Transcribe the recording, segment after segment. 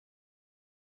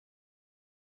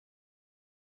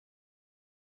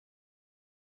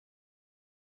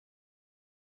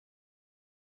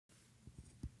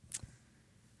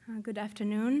Good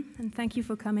afternoon, and thank you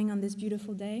for coming on this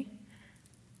beautiful day.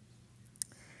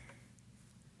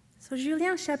 So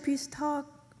Julien Chaput's talk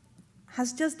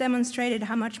has just demonstrated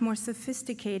how much more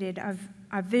sophisticated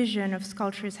our vision of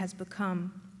sculptures has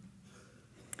become.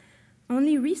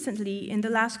 Only recently, in the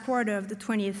last quarter of the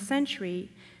 20th century,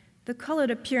 the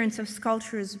colored appearance of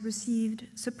sculptures received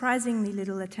surprisingly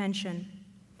little attention.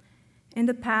 In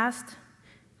the past,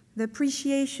 the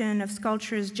appreciation of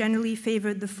sculptures generally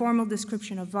favored the formal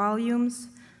description of volumes,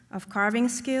 of carving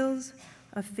skills,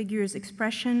 of figures'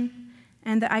 expression,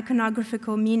 and the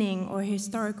iconographical meaning or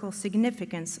historical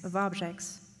significance of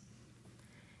objects.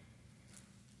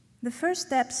 The first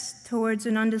steps towards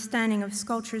an understanding of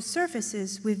sculpture's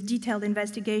surfaces with detailed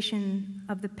investigation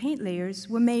of the paint layers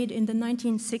were made in the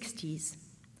 1960s.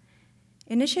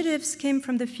 Initiatives came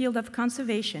from the field of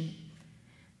conservation,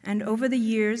 and over the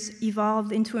years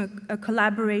evolved into a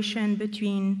collaboration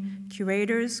between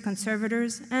curators,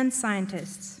 conservators, and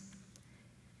scientists.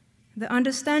 The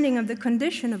understanding of the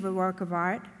condition of a work of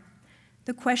art,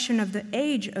 the question of the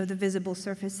age of the visible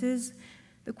surfaces,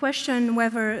 the question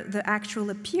whether the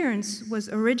actual appearance was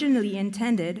originally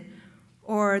intended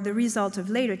or the result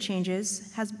of later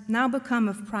changes, has now become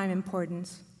of prime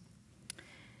importance.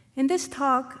 In this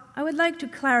talk, I would like to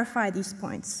clarify these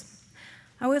points.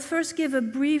 I will first give a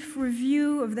brief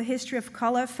review of the history of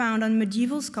color found on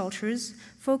medieval sculptures,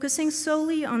 focusing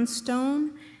solely on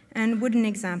stone and wooden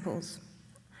examples.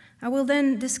 I will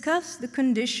then discuss the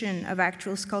condition of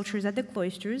actual sculptures at the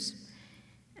cloisters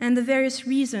and the various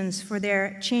reasons for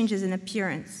their changes in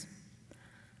appearance.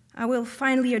 I will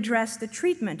finally address the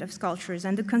treatment of sculptures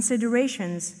and the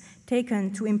considerations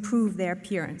taken to improve their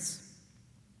appearance.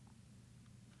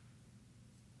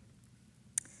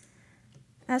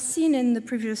 As seen in the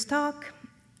previous talk,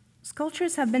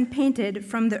 sculptures have been painted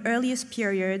from the earliest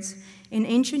periods in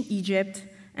ancient Egypt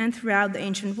and throughout the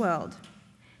ancient world.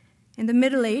 In the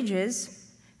Middle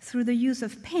Ages, through the use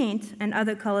of paint and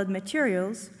other colored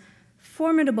materials,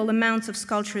 formidable amounts of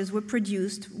sculptures were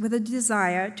produced with a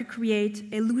desire to create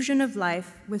illusion of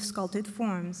life with sculpted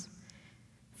forms.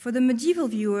 For the medieval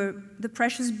viewer, the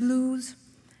precious blues,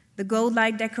 the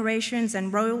gold-like decorations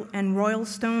and royal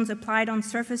stones applied on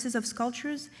surfaces of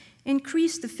sculptures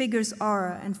increased the figure's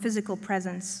aura and physical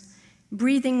presence,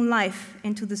 breathing life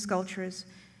into the sculptures,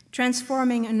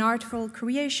 transforming an artful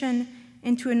creation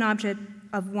into an object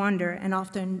of wonder and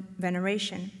often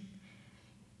veneration.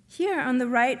 Here on the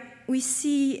right, we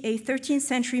see a 13th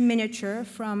century miniature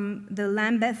from the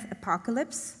Lambeth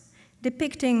Apocalypse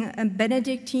depicting a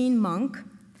Benedictine monk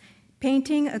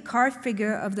painting a carved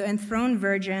figure of the enthroned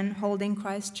Virgin holding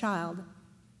Christ's child.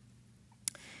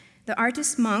 The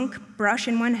artist monk, brush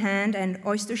in one hand and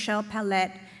oyster shell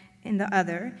palette in the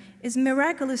other, is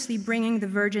miraculously bringing the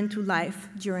Virgin to life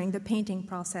during the painting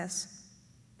process.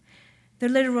 The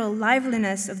literal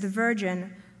liveliness of the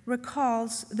Virgin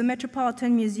recalls the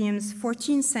Metropolitan Museum's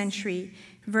 14th century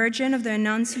Virgin of the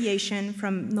Annunciation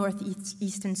from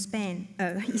northeastern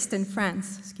eastern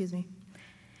France, excuse me.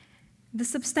 The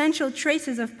substantial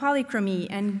traces of polychrome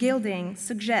and gilding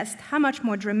suggest how much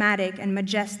more dramatic and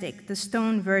majestic the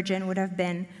stone Virgin would have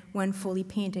been when fully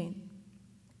painted.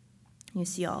 You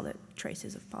see all the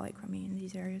traces of polychrome in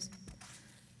these areas.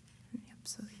 Yep,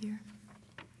 so here.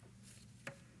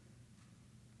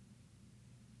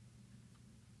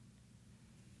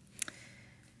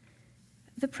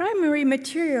 The primary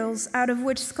materials out of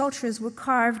which sculptures were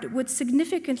carved would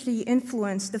significantly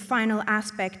influence the final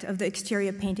aspect of the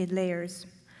exterior painted layers.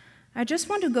 I just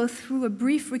want to go through a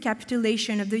brief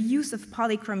recapitulation of the use of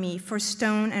polychrome for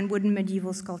stone and wooden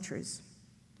medieval sculptures.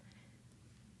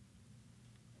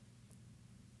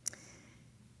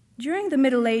 During the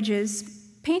Middle Ages,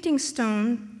 painting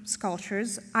stone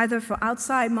sculptures, either for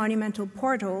outside monumental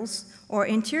portals or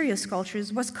interior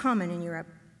sculptures, was common in Europe.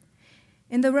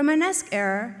 In the Romanesque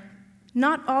era,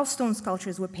 not all stone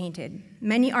sculptures were painted.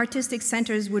 Many artistic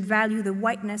centers would value the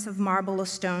whiteness of marble or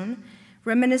stone,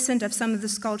 reminiscent of some of the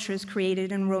sculptures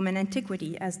created in Roman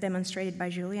antiquity, as demonstrated by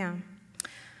Julien.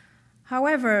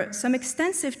 However, some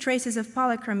extensive traces of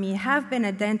polychrome have been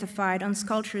identified on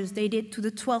sculptures dated to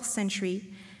the 12th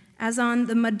century, as on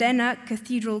the Modena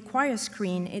Cathedral choir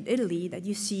screen in Italy that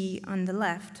you see on the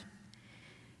left.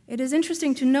 It is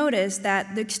interesting to notice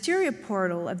that the exterior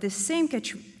portal of this same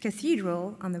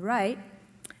cathedral on the right,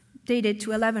 dated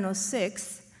to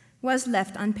 1106, was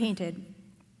left unpainted.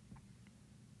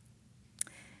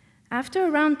 After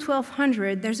around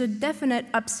 1200, there's a definite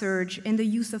upsurge in the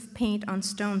use of paint on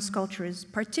stone sculptures,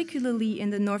 particularly in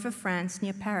the north of France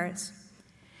near Paris.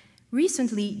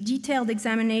 Recently, detailed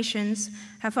examinations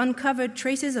have uncovered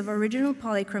traces of original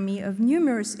polychromy of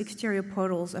numerous exterior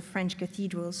portals of French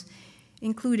cathedrals,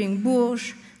 including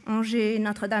Bourges, Angers,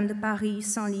 Notre-Dame de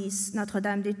Paris, Senlis,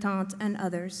 Notre-Dame d'Étampes, and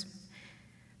others.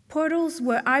 Portals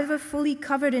were either fully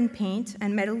covered in paint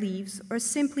and metal leaves or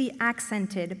simply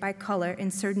accented by color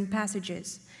in certain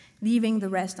passages, leaving the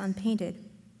rest unpainted.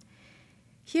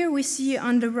 Here we see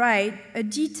on the right a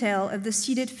detail of the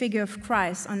seated figure of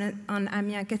Christ on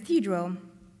Amiens Cathedral.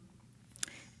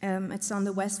 It's on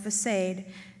the west facade,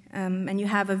 and you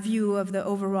have a view of the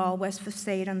overall west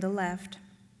facade on the left.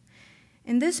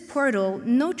 In this portal,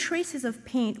 no traces of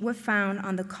paint were found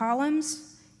on the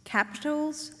columns,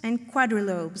 capitals, and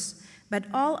quadrilobes, but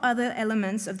all other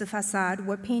elements of the facade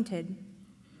were painted.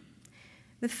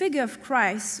 The figure of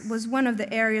Christ was one of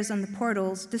the areas on the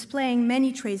portals displaying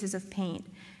many traces of paint,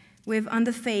 with on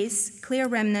the face clear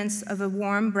remnants of a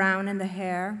warm brown in the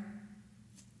hair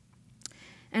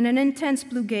and an intense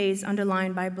blue gaze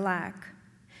underlined by black.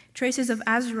 Traces of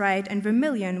azurite and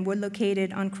vermilion were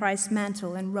located on Christ's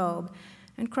mantle and robe,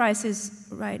 and Christ is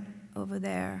right over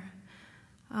there.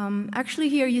 Actually,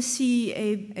 here you see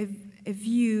a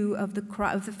view of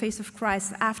the face of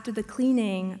Christ after the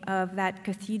cleaning of that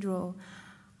cathedral.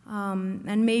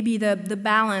 And maybe the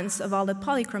balance of all the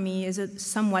polychromy is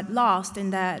somewhat lost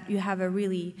in that you have a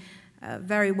really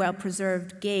very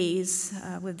well-preserved gaze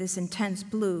with this intense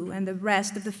blue, and the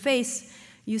rest of the face,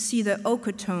 you see the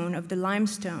ochre tone of the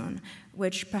limestone,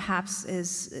 which perhaps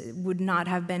would not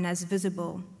have been as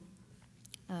visible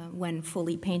when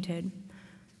fully painted.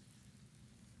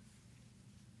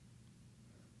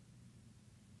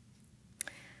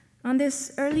 On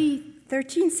this early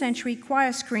 13th century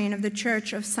choir screen of the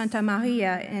Church of Santa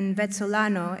Maria in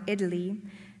Vezzolano, Italy,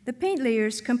 the paint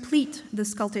layers complete the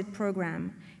sculpted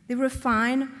program. They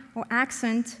refine or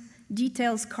accent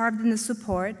details carved in the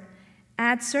support,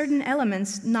 add certain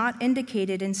elements not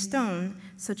indicated in stone,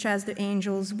 such as the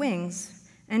angel's wings,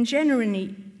 and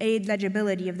generally aid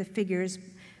legibility of the figures,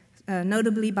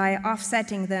 notably by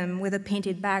offsetting them with a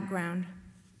painted background.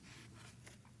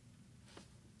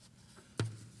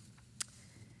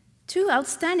 Two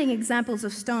outstanding examples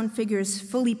of stone figures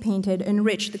fully painted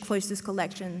enrich the Cloisters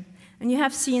collection, and you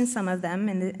have seen some of them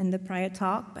in the prior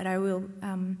talk, but I will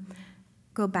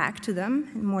go back to them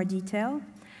in more detail.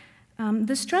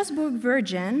 The Strasbourg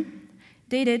Virgin,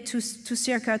 dated to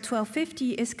circa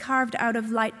 1250, is carved out of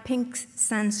light pink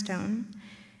sandstone.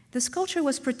 The sculpture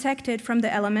was protected from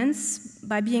the elements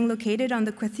by being located on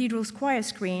the cathedral's choir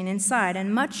screen inside,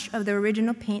 and much of the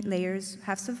original paint layers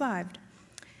have survived.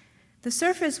 The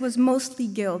surface was mostly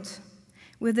gilt,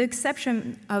 with the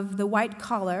exception of the white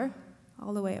collar,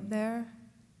 all the way up there,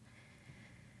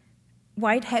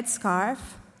 white headscarf,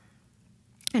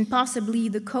 and possibly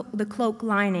the cloak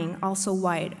lining, also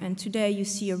white. And today you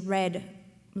see a red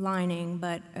lining,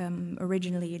 but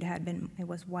originally it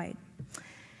was white.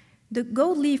 The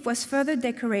gold leaf was further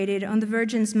decorated on the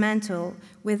Virgin's mantle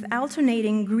with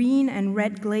alternating green and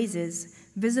red glazes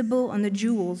visible on the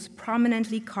jewels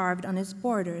prominently carved on its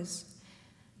borders.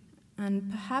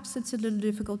 And perhaps it's a little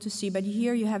difficult to see, but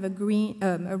here you have a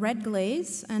red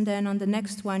glaze, and then on the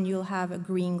next one you'll have a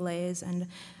green glaze. And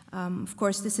of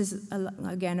course, this is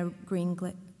again a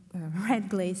red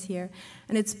glaze here,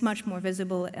 and it's much more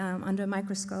visible under a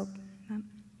microscope.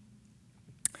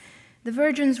 The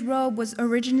Virgin's robe was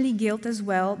originally gilt as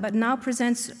well, but now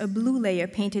presents a blue layer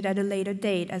painted at a later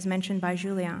date, as mentioned by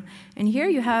Julien. And here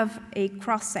you have a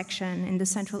cross-section in the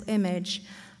central image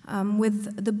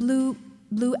with the blue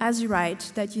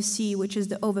azurite that you see, which is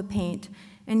the overpaint.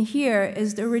 And here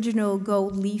is the original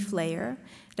gold leaf layer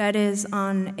that is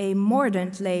on a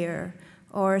mordant layer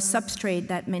or substrate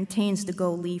that maintains the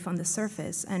gold leaf on the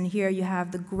surface. And here you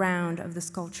have the ground of the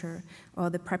sculpture or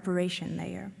the preparation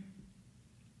layer.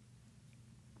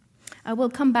 I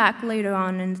will come back later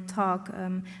on in the talk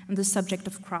on the subject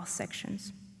of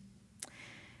cross-sections.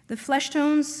 The flesh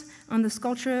tones on the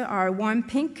sculpture are warm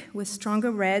pink with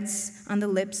stronger reds on the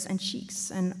lips and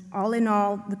cheeks. And all in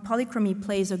all, the polychromy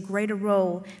plays a greater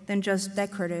role than just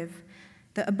decorative.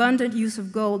 The abundant use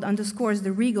of gold underscores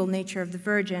the regal nature of the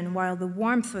Virgin, while the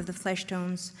warmth of the flesh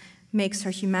tones makes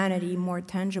her humanity more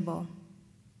tangible.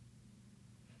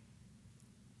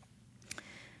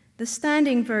 The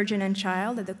standing Virgin and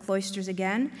Child at the Cloisters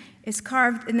again is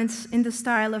carved in the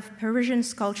style of Parisian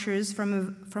sculptures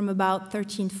from about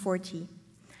 1340.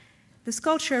 The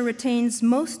sculpture retains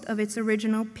most of its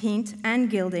original paint and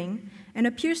gilding and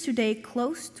appears today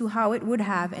close to how it would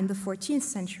have in the 14th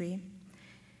century.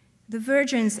 The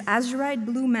Virgin's azurite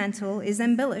blue mantle is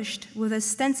embellished with a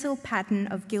stencil pattern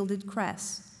of gilded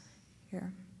cress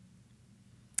here.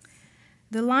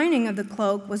 The lining of the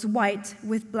cloak was white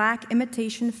with black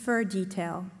imitation fur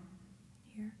detail,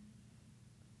 here,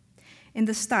 in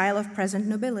the style of present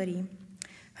nobility.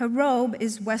 Her robe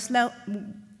is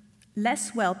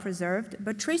less well preserved,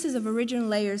 but traces of original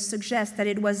layers suggest that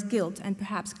it was gilt and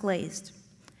perhaps glazed.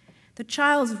 The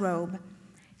child's robe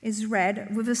is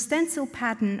red with a stencil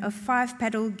pattern of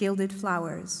 5-petal gilded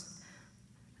flowers.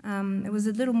 It was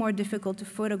a little more difficult to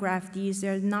photograph these.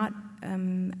 They're not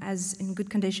as in good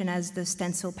condition as the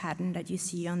stencil pattern that you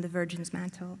see on the Virgin's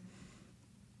mantle.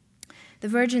 The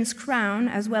Virgin's crown,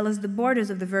 as well as the borders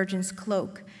of the Virgin's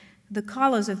cloak, the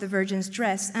collars of the Virgin's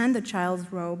dress, and the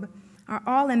child's robe, are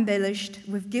all embellished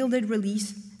with gilded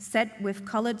reliefs set with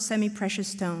colored semi-precious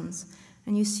stones.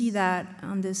 And you see that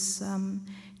on this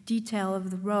detail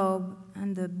of the robe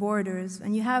and the borders.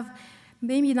 And you have,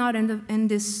 maybe not in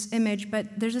this image,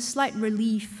 but there's a slight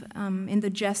relief in the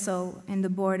gesso in the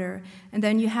border. And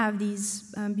then you have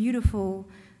these beautiful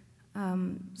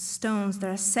stones that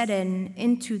are set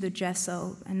into the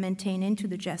gesso and maintained into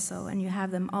the gesso, and you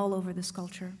have them all over the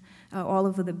sculpture, all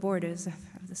over the borders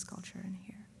of the sculpture in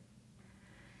here.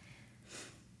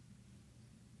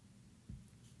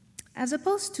 As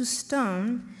opposed to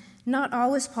stone, not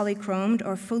always polychromed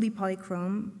or fully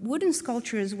polychrome, wooden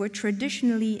sculptures were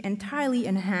traditionally entirely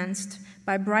enhanced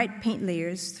by bright paint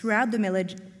layers throughout the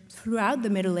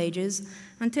Middle Ages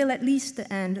until at least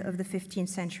the end of the 15th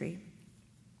century.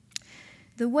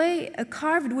 The way a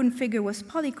carved wooden figure was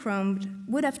polychromed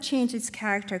would have changed its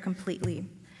character completely.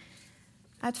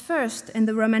 At first, in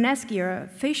the Romanesque era,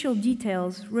 facial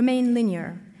details remain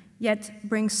linear, yet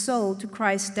bring soul to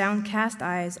Christ's downcast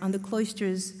eyes on the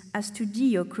Cloisters'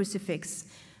 Astudillo crucifix,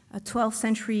 a 12th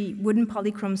century wooden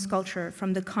polychrome sculpture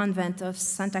from the convent of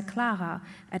Santa Clara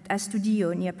at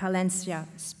Astudillo near Palencia,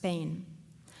 Spain.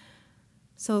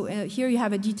 So here you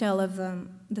have a detail of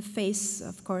the face,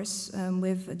 of course,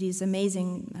 with these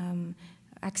amazing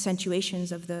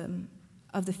accentuations of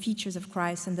the features of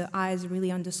Christ, and the eyes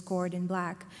really underscored in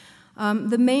black.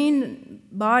 The main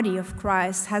body of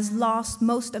Christ has lost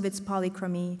most of its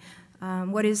polychromy.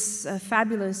 What is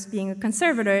fabulous being a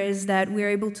conservator is that we're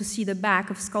able to see the back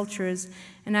of sculptures,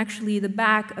 and actually the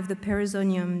back of the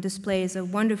perizonium displays a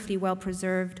wonderfully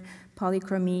well-preserved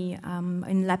polychromy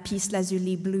in lapis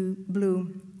lazuli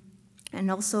blue. And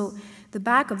also the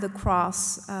back of the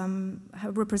cross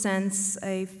represents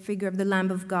a figure of the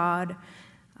Lamb of God.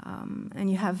 And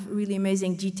you have really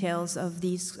amazing details of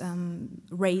these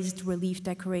raised relief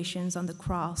decorations on the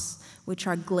cross, which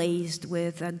are glazed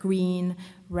with green,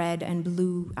 red, and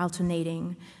blue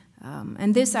alternating.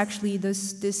 And this actually,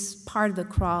 this part of the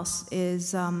cross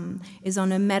is on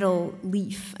a metal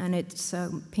leaf, and it's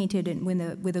painted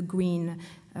with a green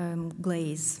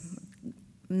glaze.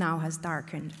 Now has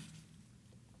darkened.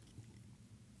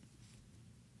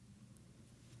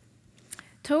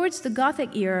 Towards the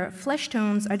Gothic era, flesh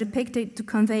tones are depicted to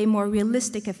convey more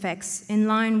realistic effects in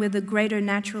line with the greater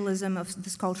naturalism of the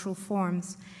sculptural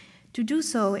forms. To do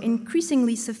so,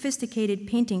 increasingly sophisticated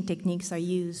painting techniques are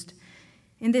used.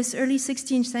 In this early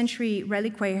 16th century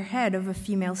reliquary head of a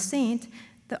female saint,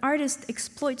 the artist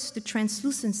exploits the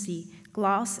translucency,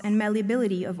 gloss, and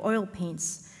malleability of oil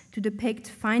paints to depict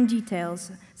fine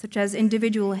details such as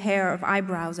individual hair of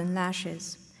eyebrows and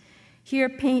lashes. Here,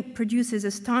 paint produces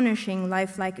astonishing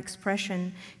lifelike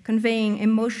expression, conveying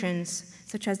emotions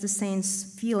such as the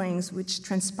saint's feelings, which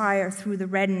transpire through the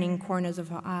reddening corners of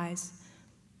her eyes.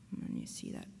 And you see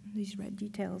that, these red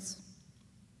details.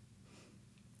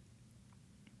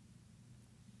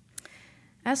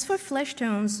 As for flesh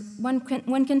tones, one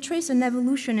can trace an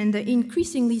evolution in the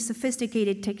increasingly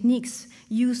sophisticated techniques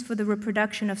used for the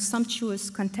reproduction of sumptuous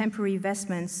contemporary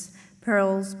vestments,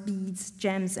 pearls, beads,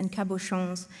 gems, and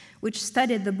cabochons, which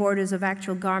studied the borders of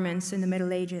actual garments in the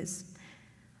Middle Ages.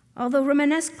 Although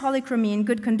Romanesque polychromy in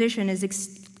good condition is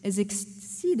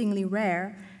exceedingly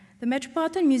rare, the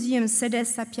Metropolitan Museum's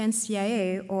Sedes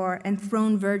Sapientiae, or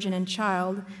Enthroned Virgin and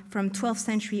Child, from 12th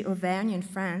century Auvergne in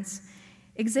France,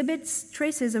 exhibits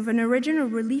traces of an original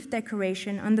relief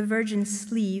decoration on the Virgin's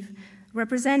sleeve,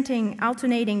 representing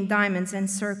alternating diamonds and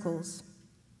circles.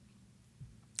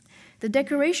 The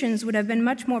decorations would have been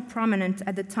much more prominent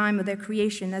at the time of their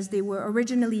creation, as they were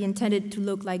originally intended to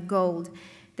look like gold.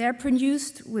 They are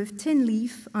produced with tin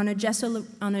leaf on a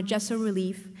gesso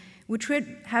relief, which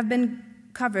would have been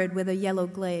covered with a yellow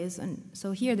glaze. And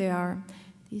so here they are,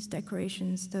 these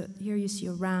decorations. Here you see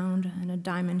a round and a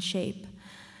diamond shape.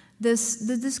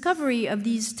 The discovery of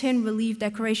these tin relief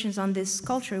decorations on this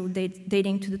sculpture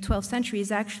dating to the 12th century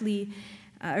is actually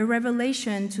a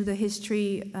revelation to the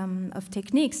history of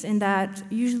techniques, in that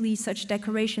usually such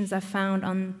decorations are found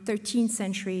on 13th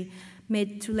century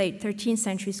mid to late 13th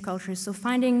century sculptures. So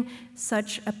finding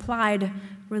such applied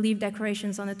relief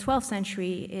decorations on the 12th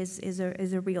century is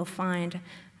a real find.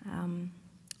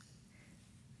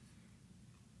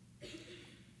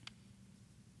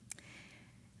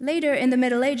 Later in the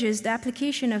Middle Ages, the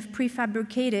application of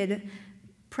prefabricated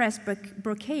press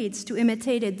brocades to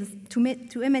imitate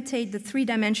the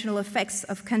three-dimensional effects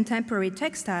of contemporary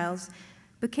textiles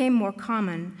became more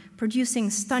common,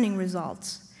 producing stunning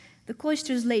results. The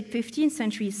Cloisters' late 15th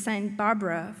century Saint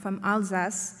Barbara from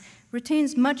Alsace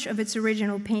retains much of its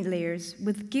original paint layers,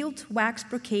 with gilt wax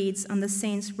brocades on the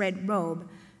saint's red robe,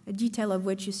 a detail of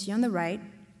which you see on the right,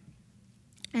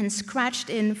 and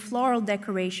scratched-in floral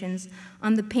decorations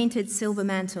on the painted silver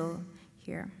mantle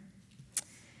here.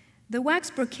 The wax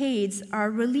brocades are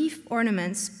relief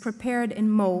ornaments prepared in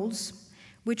molds,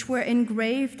 which were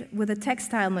engraved with a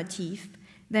textile motif,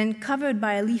 then covered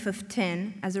by a leaf of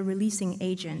tin as a releasing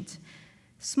agent.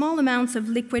 Small amounts of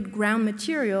liquid ground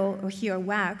material, or here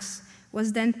wax,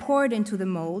 was then poured into the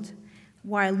mold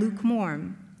while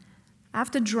lukewarm.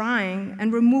 After drying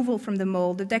and removal from the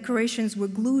mold, the decorations were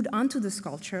glued onto the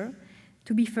sculpture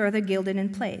to be further gilded in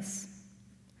place.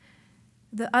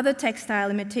 The other textile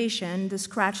imitation, the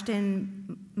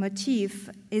scratched-in motif,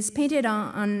 is painted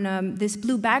on this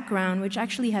blue background, which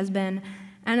actually has been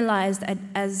analyzed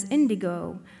as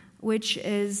indigo, which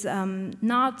is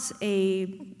not a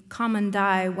common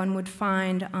dye one would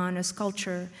find on a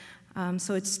sculpture,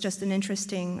 so it's just an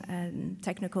interesting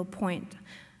technical point.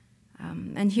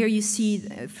 And here you see,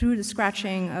 through the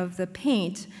scratching of the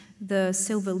paint, the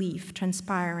silver leaf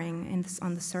transpiring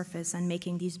on the surface and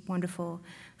making these wonderful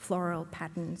floral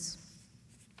patterns.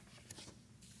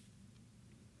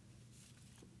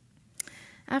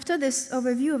 After this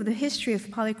overview of the history of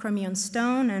polychromy on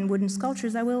stone and wooden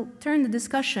sculptures, I will turn the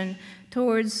discussion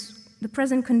towards the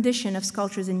present condition of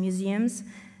sculptures in museums,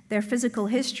 their physical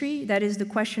history, that is, the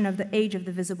question of the age of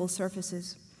the visible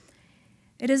surfaces.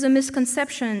 It is a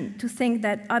misconception to think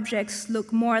that objects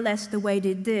look more or less the way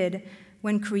they did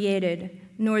when created,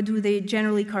 nor do they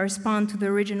generally correspond to the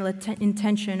original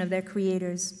intention of their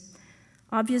creators.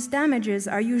 Obvious damages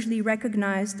are usually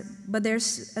recognized, but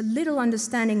there's a little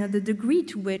understanding of the degree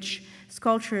to which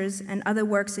sculptures and other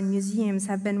works in museums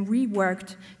have been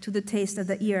reworked to the taste of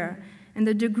the era, and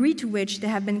the degree to which they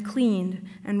have been cleaned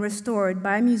and restored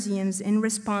by museums in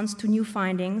response to new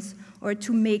findings or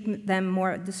to make them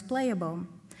more displayable.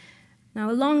 Now,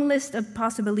 a long list of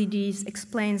possibilities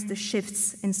explains the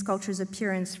shifts in sculpture's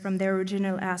appearance from their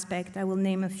original aspect. I will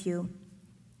name a few.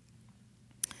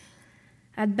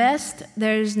 At best,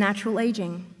 there's natural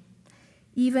aging.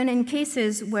 Even in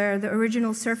cases where the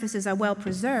original surfaces are well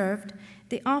preserved,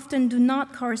 they often do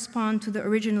not correspond to the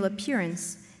original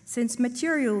appearance, since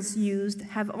materials used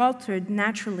have altered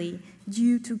naturally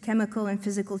due to chemical and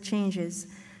physical changes.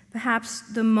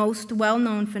 Perhaps the most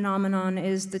well-known phenomenon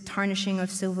is the tarnishing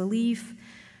of silver leaf,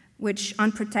 which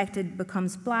unprotected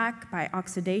becomes black by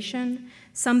oxidation.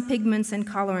 Some pigments and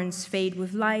colorants fade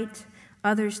with light,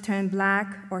 others turn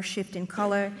black or shift in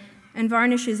color, and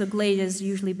varnishes or glazes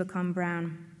usually become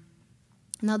brown.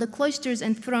 Now, the Cloisters'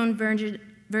 enthroned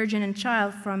Virgin and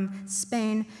Child from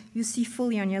Spain, you see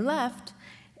fully on your left,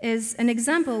 is an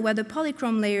example where the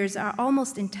polychrome layers are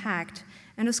almost intact,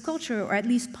 and a sculpture, or at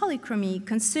least polychromy,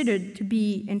 considered to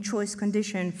be in choice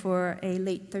condition for a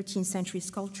late 13th century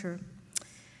sculpture.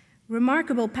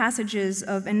 Remarkable passages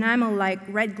of enamel-like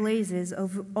red glazes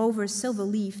over silver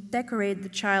leaf decorate the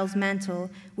child's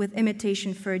mantle with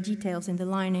imitation fur details in the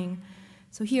lining.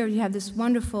 So here you have this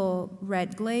wonderful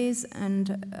red glaze,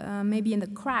 and maybe in the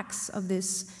cracks of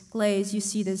this glaze you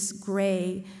see this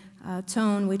gray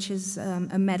tone, which is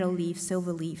a metal leaf,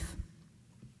 silver leaf.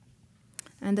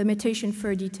 And the imitation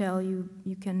fur detail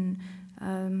you can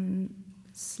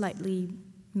slightly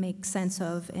make sense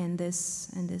of in this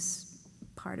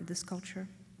part of the sculpture.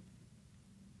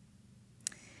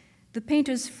 The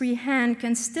painter's free hand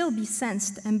can still be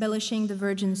sensed embellishing the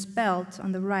Virgin's belt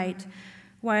on the right,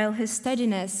 while his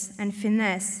steadiness and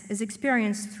finesse is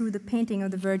experienced through the painting of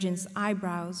the Virgin's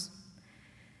eyebrows.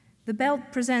 The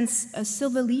belt presents a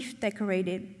silver leaf that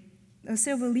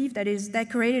is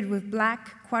decorated with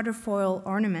black quadrifoil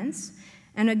ornaments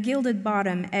and a gilded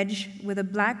bottom edged with a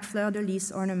black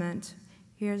fleur-de-lis ornament.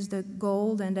 Here's the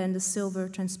gold and then the silver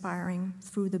transpiring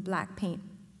through the black paint.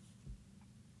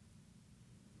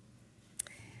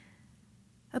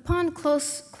 Upon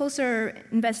closer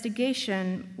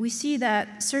investigation, we see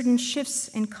that certain shifts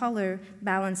in color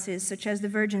balances, such as the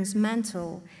Virgin's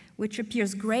mantle, which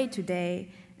appears gray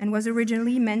today and was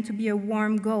originally meant to be a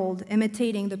warm gold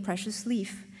imitating the precious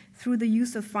leaf through the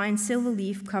use of fine silver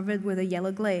leaf covered with a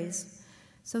yellow glaze.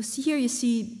 So here you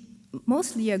see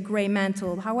mostly a gray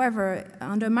mantle. However,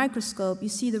 under a microscope, you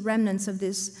see the remnants of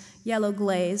this yellow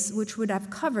glaze, which would have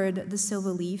covered the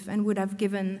silver leaf and would have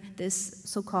given this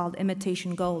so-called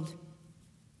imitation gold.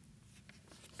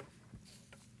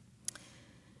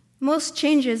 Most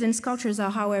changes in sculptures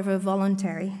are, however,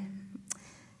 voluntary.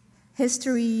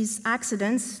 History's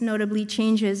accidents, notably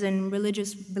changes in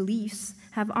religious beliefs,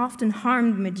 have often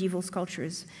harmed medieval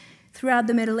sculptures. Throughout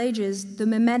the Middle Ages, the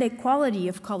mimetic quality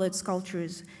of colored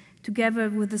sculptures, together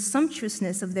with the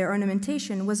sumptuousness of their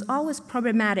ornamentation, was always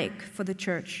problematic for the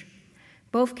church.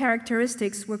 Both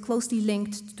characteristics were closely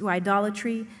linked to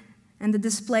idolatry and the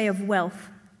display of wealth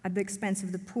at the expense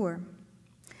of the poor.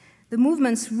 The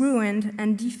movements ruined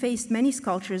and defaced many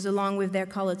sculptures along with their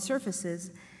colored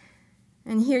surfaces.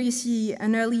 And here you see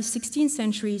an early 16th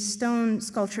century stone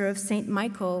sculpture of Saint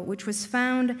Michael, which was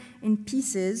found in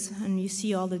pieces, and you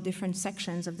see all the different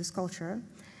sections of the sculpture.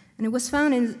 And it was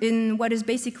found in what is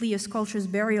basically a sculptor's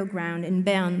burial ground in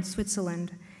Bern,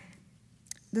 Switzerland.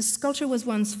 The sculpture was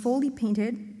once fully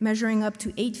painted, measuring up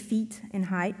to 8 feet in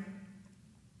height.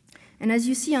 And as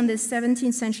you see on this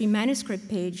 17th century manuscript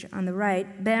page on the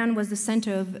right, Bern was the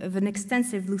center of an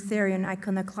extensive Lutheran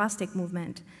iconoclastic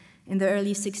movement in the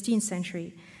early 16th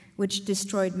century, which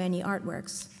destroyed many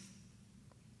artworks.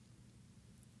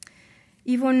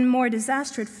 Even more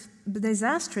disastrous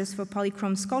for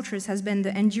polychrome sculptures has been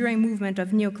the enduring movement of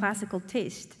neoclassical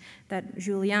taste that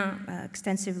Julien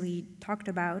extensively talked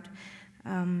about.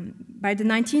 By the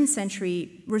 19th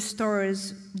century,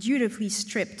 restorers dutifully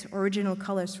stripped original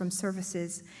colors from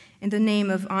surfaces in the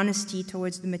name of honesty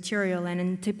towards the material and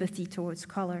antipathy towards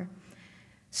color.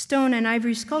 Stone and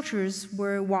ivory sculptures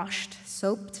were washed,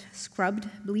 soaped, scrubbed,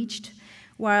 bleached,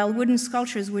 while wooden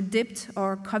sculptures were dipped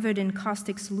or covered in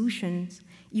caustic solutions,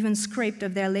 even scraped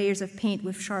of their layers of paint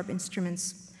with sharp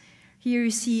instruments. Here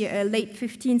you see a late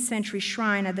 15th century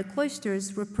shrine at the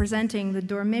Cloisters representing the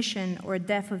Dormition or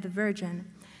death of the Virgin.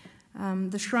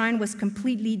 The shrine was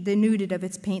completely denuded of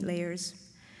its paint layers.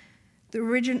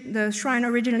 The shrine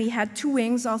originally had 2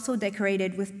 wings also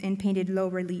decorated in painted low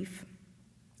relief.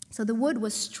 So the wood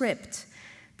was stripped,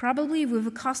 probably with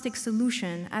a caustic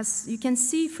solution. As you can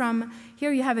see from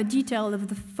here, you have a detail of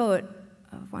the foot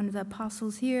of one of the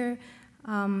apostles here,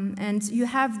 and you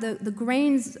have the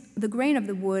grain of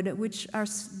the wood, which are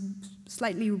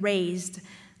slightly raised.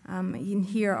 In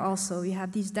here also, you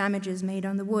have these damages made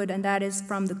on the wood, and that is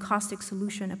from the caustic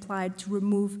solution applied to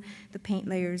remove the paint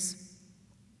layers.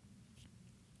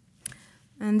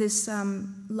 And this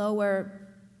lower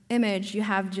image, you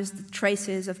have just the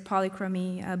traces of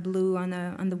polychromy blue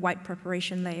on the white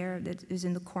preparation layer that is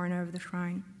in the corner of the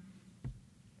shrine.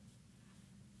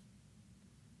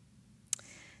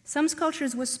 Some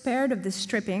sculptures were spared of this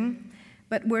stripping,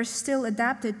 but were still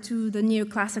adapted to the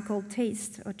neoclassical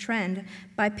taste or trend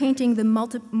by painting the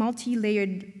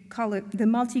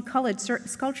multicolored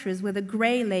sculptures with a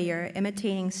gray layer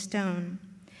imitating stone.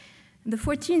 The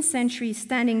 14th century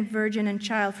standing Virgin and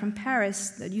Child from Paris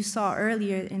that you saw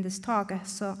earlier in this talk, I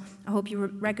hope you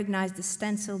recognize the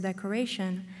stencil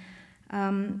decoration,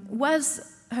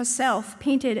 was herself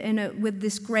painted with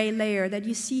this gray layer that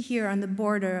you see here on the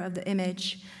border of the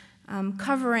image,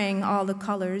 covering all the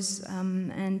colors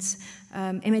and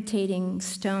imitating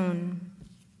stone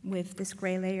with this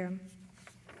gray layer.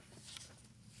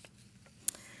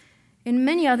 In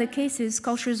many other cases,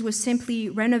 sculptures were simply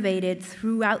renovated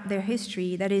throughout their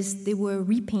history. That is, they were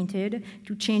repainted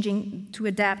to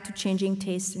adapt to changing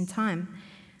tastes in time.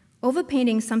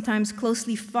 Overpainting sometimes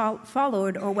closely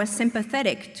followed or was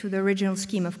sympathetic to the original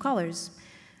scheme of colors.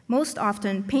 Most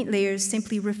often, paint layers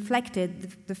simply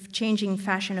reflected the changing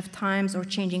fashion of times or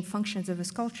changing functions of a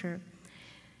sculpture.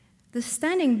 The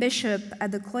standing bishop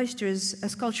at the Cloisters, a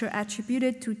sculpture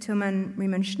attributed to Tilman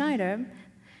Riemenschneider,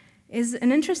 is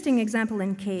an interesting example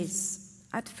in case.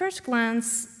 At first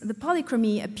glance, the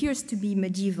polychromy appears to be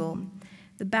medieval.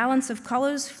 The balance of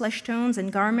colors, flesh tones,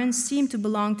 and garments seem to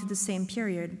belong to the same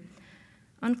period.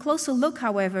 On closer look,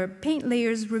 however, paint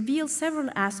layers reveal several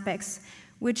aspects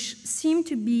which seem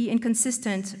to be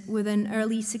inconsistent with an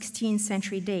early 16th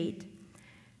century date.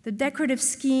 The decorative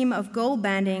scheme of gold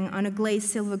banding on a glazed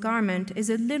silver garment is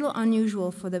a little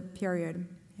unusual for the period.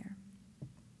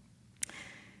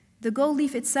 The gold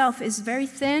leaf itself is very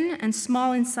thin and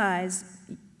small in size,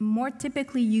 more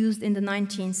typically used in the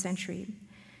 19th century.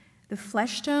 The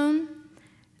flesh tone,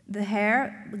 the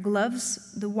hair, the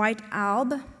gloves, the white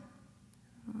alb,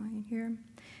 here,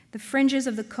 the fringes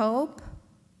of the cope,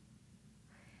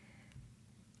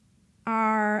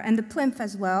 and the plinth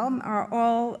as well, are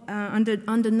all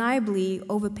undeniably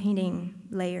overpainting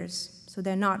layers, so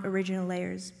they're not original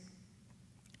layers.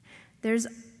 There's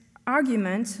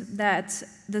argument that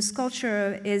the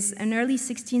sculpture is an early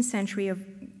 16th century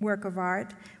work of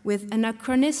art with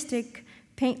anachronistic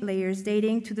paint layers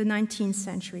dating to the 19th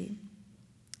century.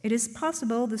 It is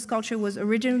possible the sculpture was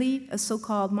originally a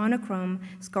so-called monochrome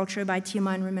sculpture by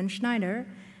Thielmann and Riemann Schneider,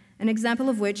 an example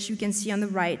of which you can see on the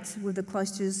right with the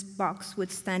Cloisters box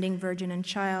with standing Virgin and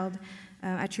Child,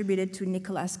 attributed to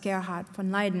Nicolas Gerhard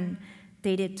von Leyden,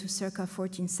 dated to circa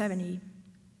 1470.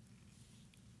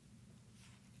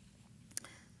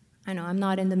 I know, I'm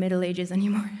not in the Middle Ages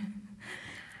anymore.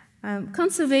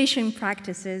 Conservation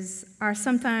practices are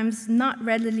sometimes not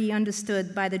readily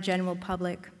understood by the general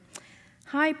public.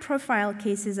 High-profile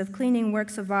cases of cleaning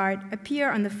works of art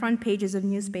appear on the front pages of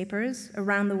newspapers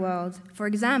around the world. For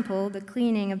example, the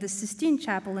cleaning of the Sistine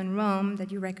Chapel in Rome,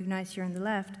 that you recognize here on the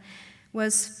left,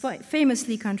 was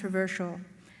famously controversial.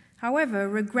 However,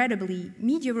 regrettably,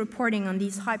 media reporting on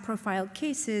these high-profile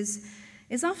cases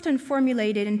is often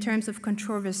formulated in terms of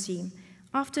controversy,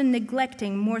 often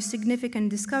neglecting more significant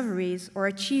discoveries or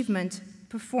achievement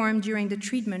performed during the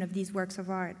treatment of these works of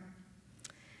art.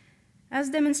 As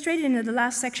demonstrated in the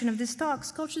last section of this talk,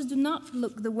 sculptures do not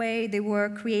look the way they were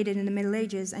created in the Middle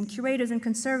Ages, and curators and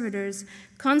conservators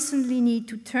constantly need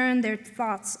to turn their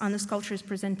thoughts on the sculpture's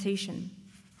presentation.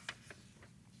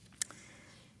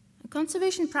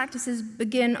 Conservation practices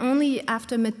begin only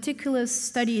after meticulous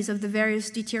studies of the various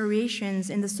deteriorations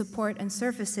in the support and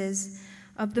surfaces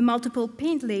of the multiple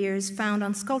paint layers found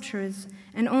on sculptures,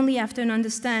 and only after an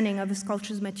understanding of a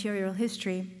sculpture's material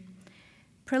history.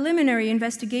 Preliminary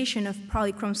investigation of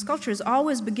polychrome sculptures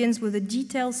always begins with a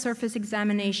detailed surface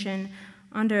examination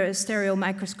under a stereo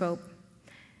microscope.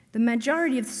 The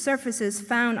majority of the surfaces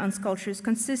found on sculptures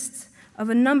consists of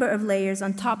a number of layers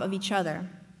on top of each other,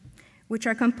 which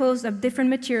are composed of different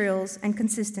materials and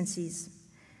consistencies.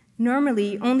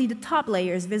 Normally, only the top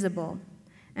layer is visible,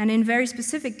 and in very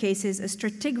specific cases, a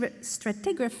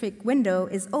stratigraphic window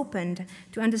is opened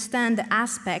to understand the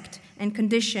aspect and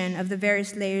condition of the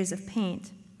various layers of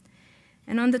paint.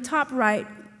 And on the top right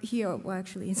here, well,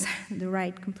 actually, it's the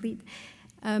right complete,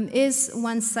 is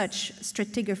one such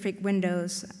stratigraphic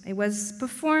windows. It was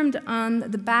performed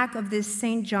on the back of this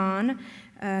St. John,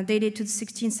 dated to the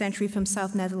 16th century from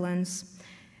South Netherlands.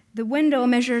 The window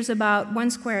measures about 1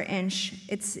 square inch.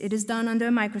 It is done under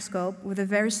a microscope with a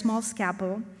very small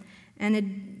scalpel,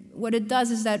 and what it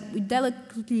does is that we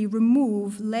delicately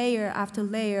remove layer after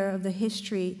layer of the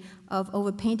history of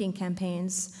overpainting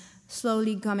campaigns,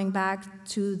 slowly coming back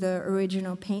to the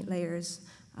original paint layers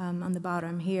on the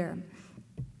bottom here,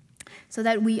 so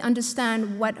that we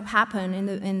understand what happened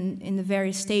in the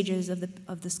various stages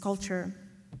of the sculpture.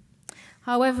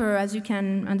 However, as you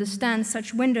can understand,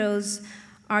 such windows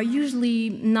are usually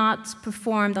not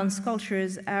performed on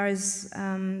sculptures as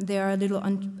they are a little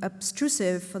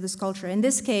obtrusive for the sculpture. In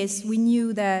this case, we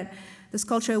knew that the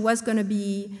sculpture was going to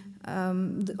be,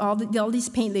 all these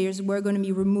paint layers were going to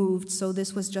be removed, so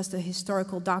this was just a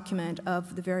historical document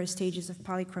of the various stages of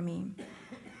polychromy.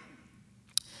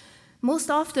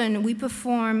 Most often, we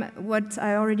perform what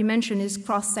I already mentioned is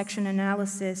cross-section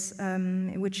analysis,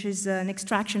 which is an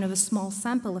extraction of a small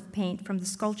sample of paint from the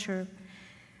sculpture.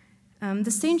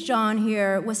 The St. John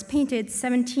here was painted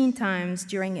 17 times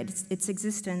during its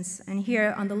existence, and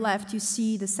here on the left you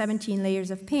see the 17 layers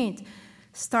of paint,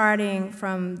 starting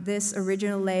from this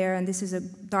original layer, and this is a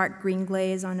dark green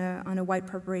glaze on a white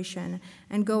preparation,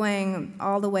 and going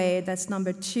all the way, that's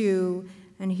number 2,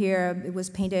 and here it was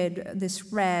painted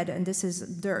this red, and this is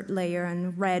dirt layer,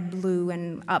 and red, blue,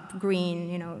 and up green,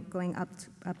 you know, going up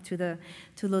to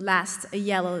the last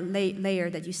yellow layer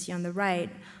that you see on the right.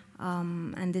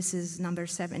 And this is number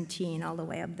 17 all the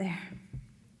way up there.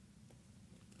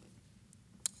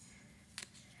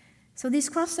 So these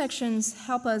cross-sections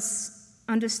help us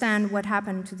understand what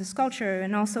happened to the sculpture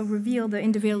and also reveal the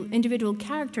individual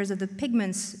characters of the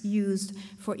pigments used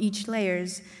for each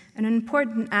layers, an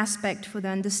important aspect for the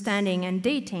understanding and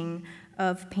dating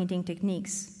of painting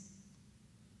techniques.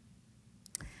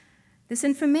 This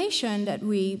information that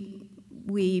we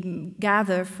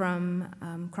gather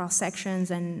from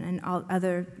cross-sections and all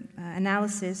other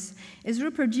analysis is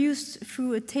reproduced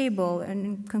through a table,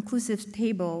 a conclusive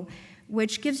table,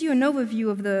 which gives you an overview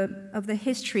of the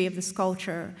history of the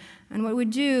sculpture. And what we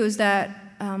do is that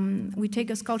we take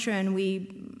a sculpture and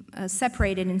we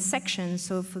separate it in sections.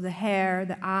 So for the hair,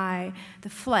 the eye, the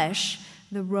flesh,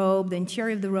 the robe, the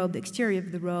interior of the robe, the exterior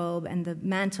of the robe, and the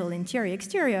mantle, interior,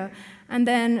 exterior. And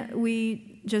then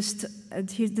we just,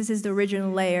 this is the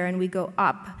original layer, and we go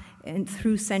up and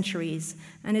through centuries.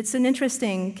 And it's an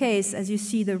interesting case as you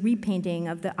see the repainting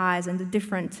of the eyes and the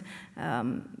different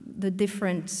the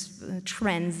different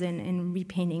trends in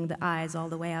repainting the eyes all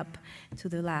the way up to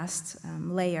the last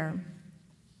layer.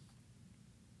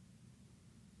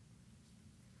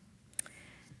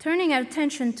 Turning our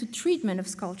attention to treatment of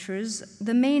sculptures,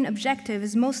 the main objective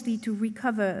is mostly to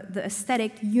recover the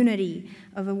aesthetic unity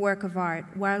of a work of art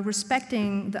while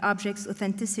respecting the object's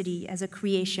authenticity as a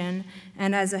creation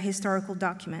and as a historical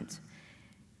document.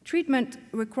 Treatment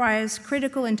requires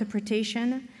critical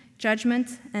interpretation,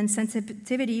 judgment, and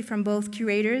sensitivity from both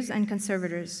curators and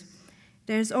conservators.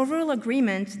 There's overall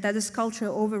agreement that the sculpture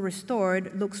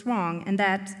over-restored looks wrong and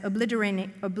that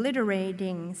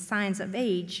obliterating signs of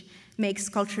age makes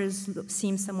sculptures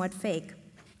seem somewhat fake.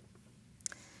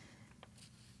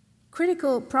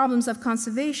 Critical problems of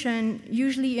conservation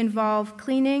usually involve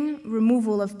cleaning,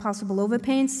 removal of possible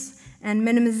overpaints, and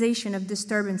minimization of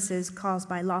disturbances caused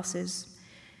by losses.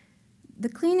 The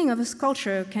cleaning of a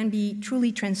sculpture can be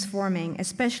truly transforming,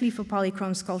 especially for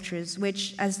polychrome sculptures,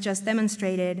 which, as just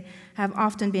demonstrated, have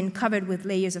often been covered with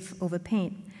layers of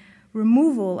overpaint.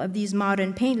 Removal of these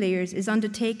modern paint layers is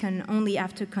undertaken only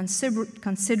after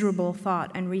considerable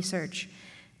thought and research,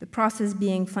 the process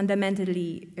being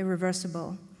fundamentally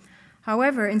irreversible.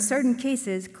 However, in certain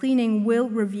cases, cleaning will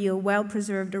reveal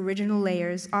well-preserved original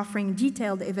layers, offering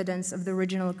detailed evidence of the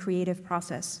original creative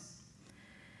process.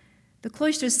 The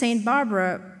Cloisters St.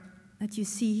 Barbara that you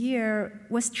see here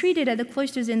was treated at the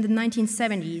Cloisters in the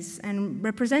 1970s and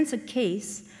represents a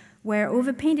case where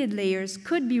overpainted layers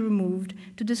could be removed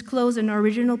to disclose an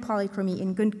original polychromy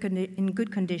in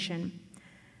good condition.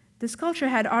 The sculpture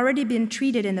had already been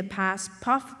treated in the past,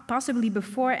 possibly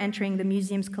before entering the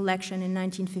museum's collection in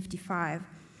 1955.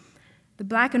 The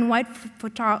black and white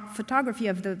photography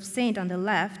of the saint on the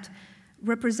left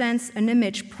represents an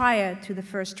image prior to the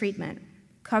first treatment,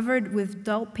 covered with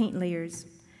dull paint layers.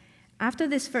 After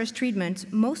this first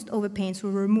treatment, most overpaints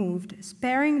were removed,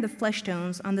 sparing the flesh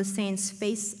tones on the saint's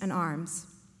face and arms.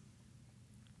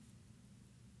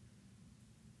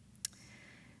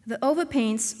 The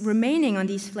overpaints remaining on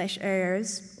these flesh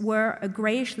areas were a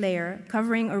grayish layer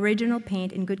covering original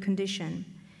paint in good condition.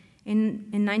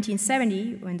 In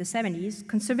 1970, or in the 70s,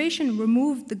 conservation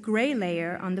removed the gray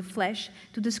layer on the flesh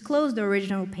to disclose the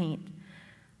original paint.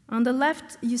 On the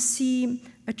left, you see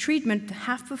a treatment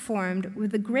half performed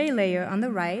with the gray layer on the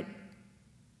right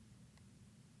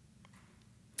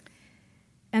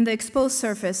and the exposed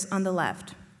surface on the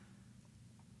left.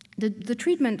 The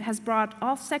treatment has brought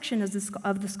all sections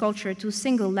of the sculpture to a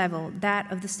single level,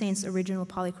 that of the saint's original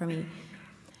polychromy.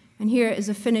 And here is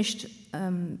a finished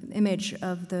image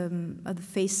of the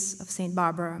face of St.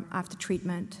 Barbara after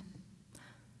treatment.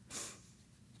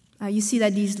 You see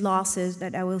that these losses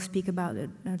that I will speak about a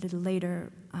little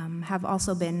later have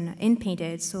also been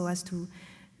inpainted so as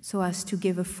to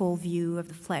give a full view of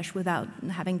the flesh without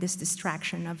having this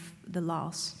distraction of the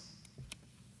loss.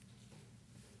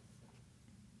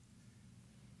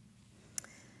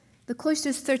 The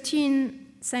Cloisters'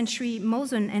 13th century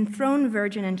Mosen enthroned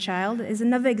Virgin and Child is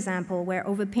another example where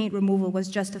overpaint removal was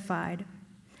justified.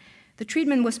 The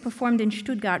treatment was performed in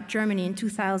Stuttgart, Germany in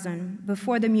 2000,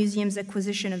 before the museum's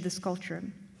acquisition of the sculpture.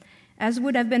 As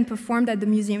would have been performed at the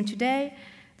museum today,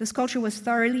 the sculpture was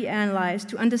thoroughly analyzed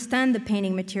to understand the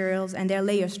painting materials and their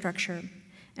layer structure,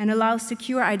 and allow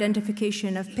secure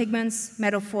identification of pigments,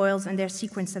 metal foils, and their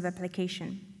sequence of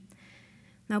application.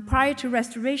 Now, prior to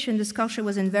restoration, the sculpture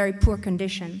was in very poor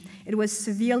condition. It was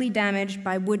severely damaged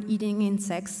by wood-eating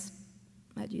insects.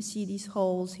 You see these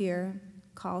holes here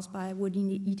caused by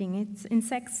wood-eating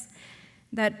insects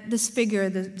that disfigure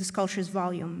the sculpture's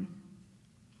volume.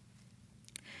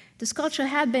 The sculpture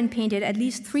had been painted at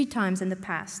least 3 times in the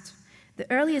past. The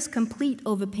earliest complete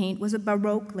overpaint was a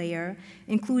Baroque layer,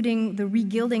 including the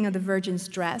regilding of the Virgin's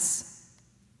dress,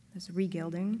 there's a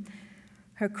regilding,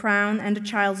 her crown, and the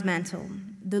child's mantle.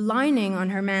 The lining on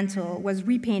her mantle was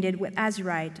repainted with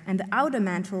azurite, and the outer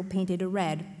mantle painted a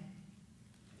red.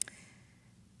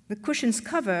 The cushion's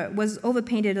cover was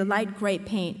overpainted a light gray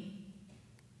paint.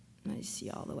 I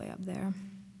see all the way up there.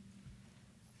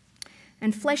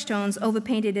 And flesh tones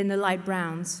overpainted in the light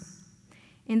browns.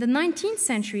 In the 19th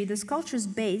century, the sculpture's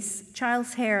base,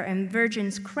 child's hair, and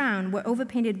Virgin's crown were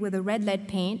overpainted with a red lead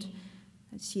paint.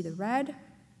 Let's see the red.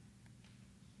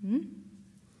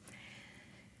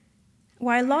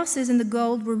 While losses in the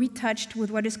gold were retouched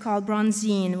with what is called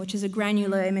bronzine, which is a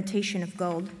granular imitation of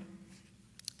gold.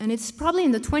 And it's probably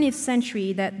in the 20th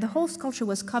century that the whole sculpture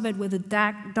was covered with a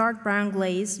dark brown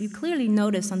glaze, you clearly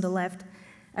notice on the left,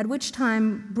 at which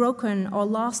time broken or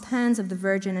lost hands of the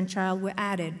Virgin and Child were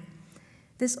added.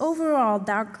 This overall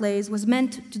dark glaze was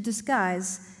meant to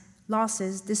disguise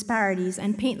losses, disparities,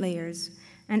 and paint layers,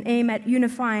 and aim at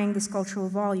unifying the sculptural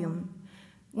volume.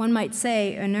 One might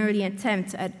say an early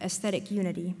attempt at aesthetic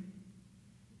unity.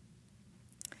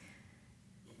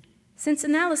 Since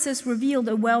analysis revealed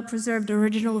a well-preserved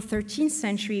original 13th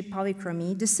century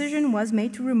polychromy, decision was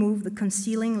made to remove the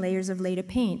concealing layers of later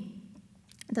paint.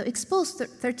 The exposed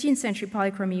 13th century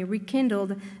polychromy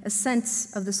rekindled a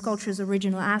sense of the sculpture's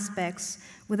original aspects,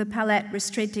 with a palette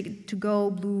restricted to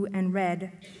gold, blue, and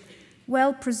red.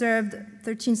 Well-preserved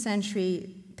 13th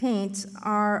century paints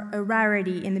are a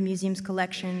rarity in the museum's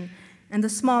collection, and the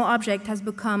small object has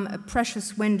become a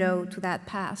precious window to that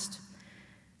past.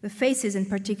 The faces in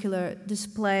particular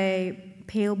display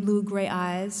pale blue-gray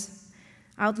eyes,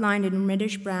 outlined in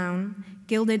reddish brown,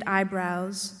 gilded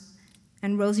eyebrows,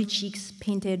 and rosy cheeks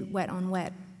painted wet on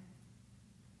wet.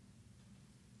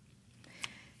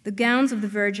 The gowns of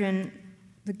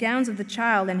the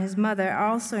child and his mother are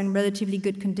also in relatively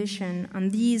good condition. On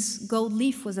these, gold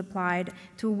leaf was applied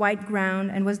to a white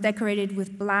ground and was decorated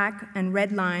with black and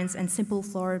red lines and simple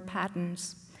floral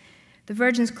patterns. The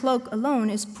Virgin's cloak alone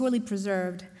is poorly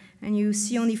preserved, and you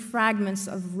see only fragments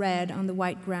of red on the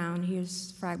white ground.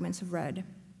 Here's fragments of red.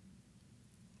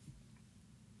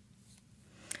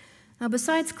 Now,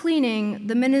 besides cleaning,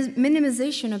 the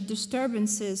minimization of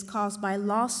disturbances caused by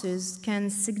losses can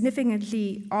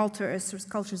significantly alter a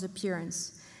sculpture's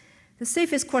appearance. The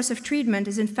safest course of treatment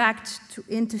is, in fact, to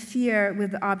interfere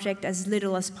with the object as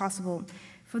little as possible.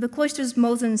 For the Cloisters'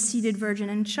 Mosen-seated Virgin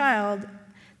and Child,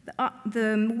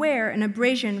 the wear and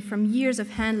abrasion from years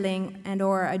of handling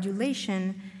and/or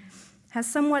adulation has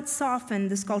somewhat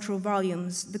softened the sculptural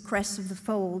volumes, the crests of the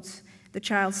folds, the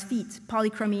child's feet,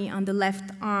 polychromy on the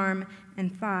left arm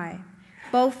and thigh.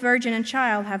 Both Virgin and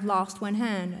Child have lost one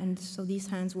hand, and so these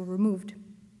hands were removed.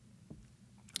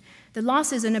 The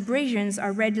losses and abrasions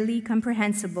are readily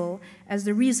comprehensible as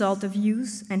the result of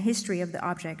use and history of the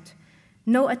object.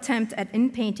 No attempt at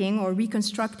inpainting or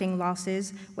reconstructing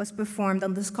losses was performed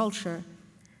on the sculpture.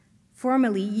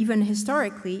 Formally, even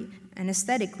historically and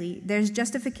aesthetically, there's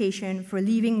justification for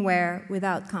leaving wear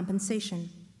without compensation.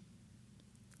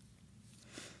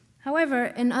 However,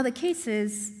 in other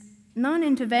cases,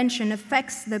 non-intervention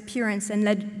affects the appearance and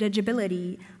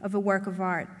legibility of a work of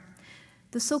art.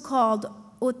 The so-called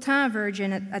Autun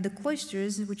Virgin at the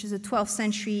Cloisters, which is a 12th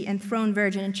century enthroned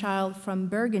Virgin and Child from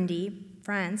Burgundy,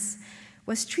 France,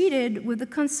 was treated with the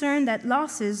concern that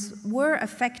losses were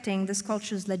affecting the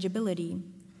sculpture's legibility.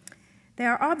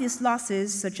 There are obvious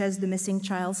losses, such as the missing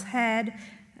child's head,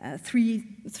 three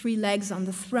legs on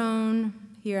the throne,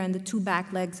 here, and the two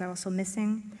back legs are also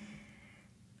missing,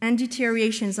 and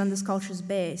deteriorations on the sculpture's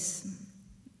base.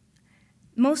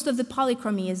 Most of the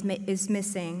polychromy is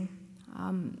missing.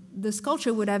 The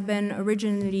sculpture would have been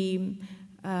originally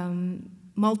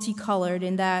multicolored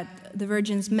in that the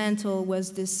Virgin's mantle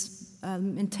was this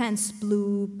intense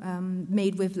blue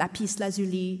made with lapis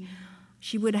lazuli.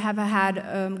 She would have had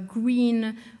a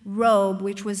green robe,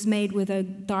 which was made with a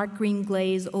dark green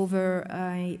glaze over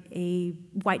a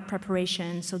white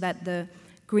preparation, so that the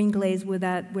green glaze would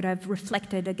have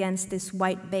reflected against this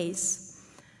white base.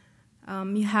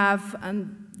 You have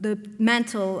the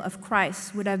mantle of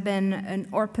Christ would have been an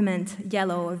orpiment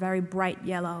yellow, a very bright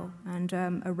yellow, and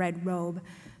a red robe.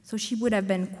 So she would have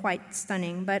been quite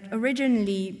stunning.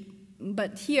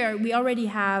 But here we already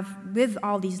have, with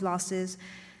all these losses,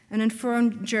 an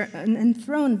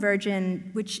enthroned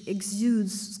Virgin which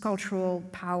exudes sculptural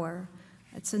power.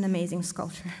 It's an amazing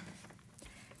sculpture.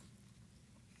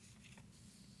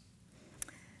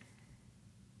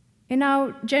 In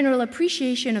our general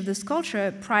appreciation of the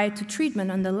sculpture prior to treatment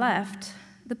on the left,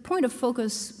 the point of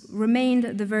focus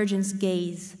remained the Virgin's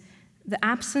gaze, the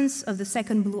absence of the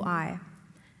second blue eye,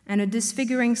 and a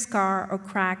disfiguring scar or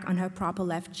crack on her proper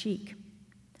left cheek.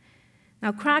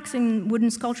 Now, cracks in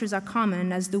wooden sculptures are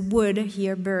common, as the wood,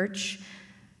 here birch,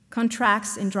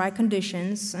 contracts in dry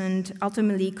conditions and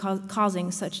ultimately causing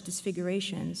such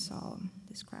disfigurations, so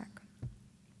this crack.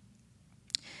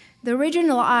 The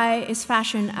original eye is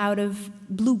fashioned out of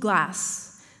blue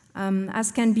glass,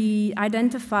 as can be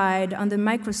identified on the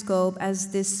microscope,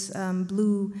 as this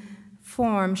blue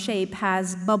form shape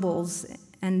has bubbles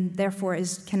and therefore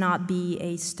cannot be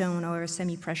a stone or a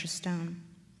semi-precious stone.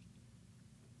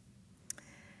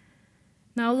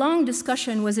 Now, a long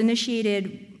discussion was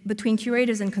initiated between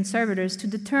curators and conservators to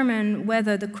determine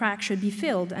whether the crack should be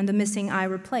filled and the missing eye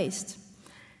replaced.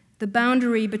 The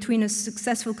boundary between a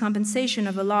successful compensation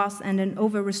of a loss and an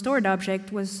over-restored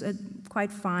object was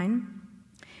quite fine.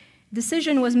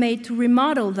 Decision was made to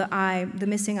remodel the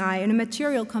missing eye, in a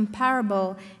material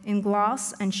comparable in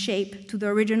gloss and shape to the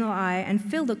original eye, and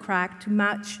fill the crack to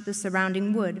match the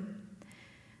surrounding wood.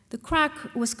 The crack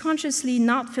was consciously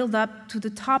not filled up to the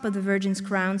top of the Virgin's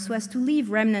crown so as to leave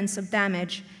remnants of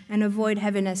damage and avoid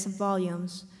heaviness of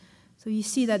volumes. So you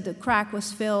see that the crack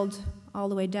was filled all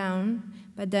the way down,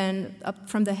 but then up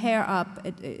from the hair up,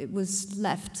 it was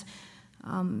left.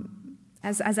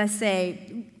 As I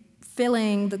say,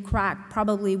 filling the crack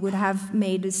probably would have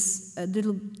made this a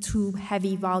little too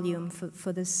heavy volume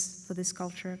for this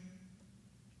sculpture.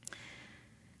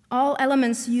 All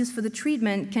elements used for the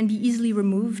treatment can be easily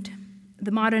removed,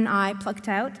 the modern eye plucked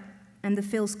out, and the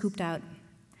fill scooped out.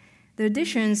 The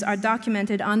additions are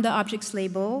documented on the object's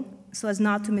label so as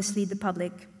not to mislead the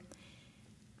public.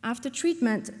 After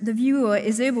treatment, the viewer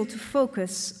is able to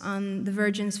focus on the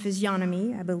Virgin's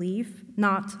physiognomy, I believe,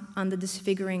 not on the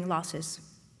disfiguring losses.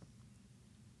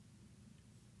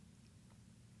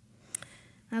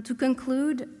 Now, to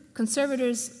conclude,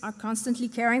 conservators are constantly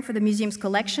caring for the museum's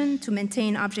collection to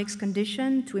maintain objects'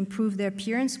 condition, to improve their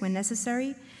appearance when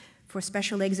necessary, for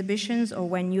special exhibitions or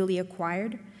when newly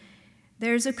acquired.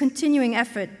 There is a continuing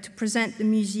effort to present the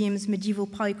museum's medieval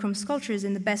polychrome sculptures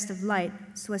in the best of light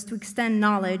so as to extend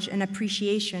knowledge and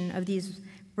appreciation of these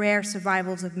rare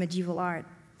survivals of medieval art.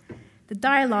 The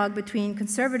dialogue between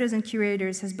conservators and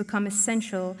curators has become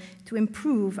essential to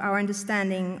improve our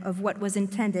understanding of what was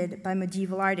intended by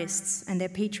medieval artists and their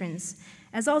patrons,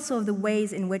 as also of the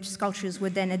ways in which sculptures were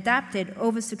then adapted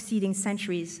over succeeding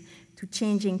centuries to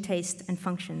changing taste and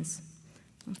functions.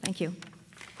 Thank you.